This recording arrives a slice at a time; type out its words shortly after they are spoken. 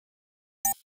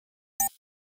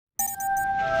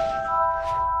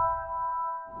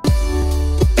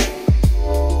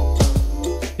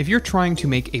If you're trying to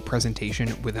make a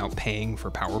presentation without paying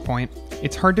for PowerPoint,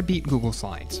 it's hard to beat Google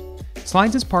Slides.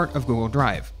 Slides is part of Google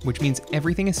Drive, which means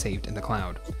everything is saved in the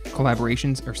cloud.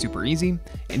 Collaborations are super easy,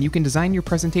 and you can design your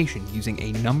presentation using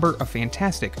a number of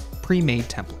fantastic pre-made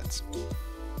templates.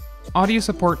 Audio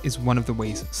support is one of the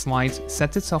ways Slides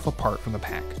sets itself apart from the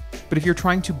pack, but if you're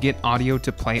trying to get audio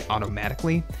to play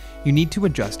automatically, you need to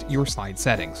adjust your slide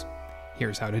settings.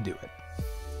 Here's how to do it.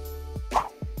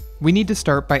 We need to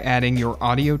start by adding your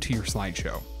audio to your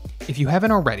slideshow. If you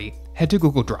haven't already, head to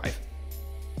Google Drive.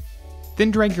 Then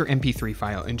drag your MP3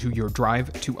 file into your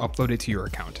Drive to upload it to your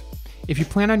account. If you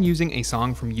plan on using a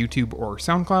song from YouTube or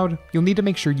SoundCloud, you'll need to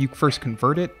make sure you first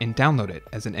convert it and download it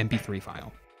as an MP3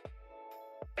 file.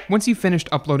 Once you've finished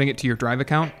uploading it to your Drive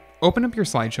account, open up your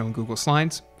slideshow in Google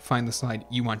Slides, find the slide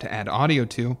you want to add audio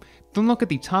to, then look at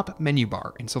the top menu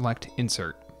bar and select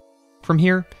Insert. From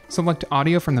here, select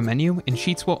Audio from the menu, and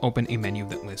Sheets will open a menu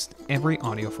that lists every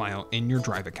audio file in your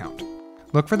Drive account.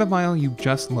 Look for the file you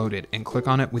just loaded and click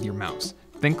on it with your mouse,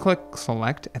 then click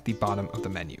Select at the bottom of the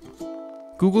menu.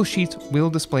 Google Sheets will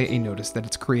display a notice that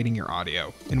it's creating your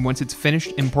audio, and once it's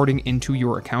finished importing into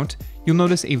your account, you'll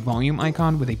notice a volume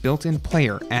icon with a built-in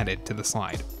player added to the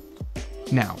slide.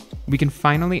 Now, we can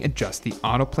finally adjust the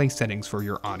autoplay settings for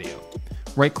your audio.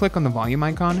 Right-click on the volume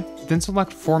icon, then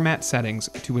select Format Settings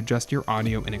to adjust your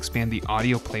audio and expand the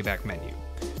audio playback menu.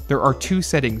 There are two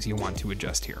settings you'll want to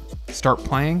adjust here: Start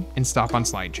Playing and Stop on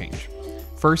Slide Change.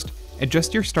 First,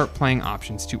 adjust your Start Playing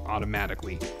options to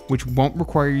Automatically, which won't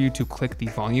require you to click the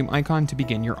volume icon to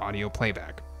begin your audio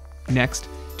playback. Next,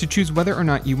 to choose whether or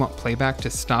not you want playback to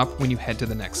stop when you head to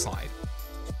the next slide.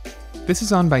 This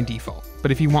is on by default,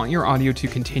 but if you want your audio to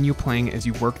continue playing as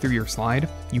you work through your slide,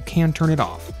 you can turn it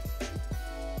off.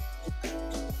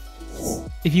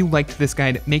 If you liked this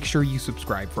guide, make sure you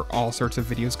subscribe for all sorts of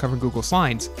videos covering Google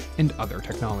Slides and other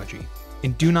technology.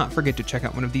 And do not forget to check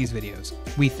out one of these videos.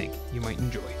 We think you might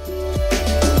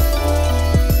enjoy.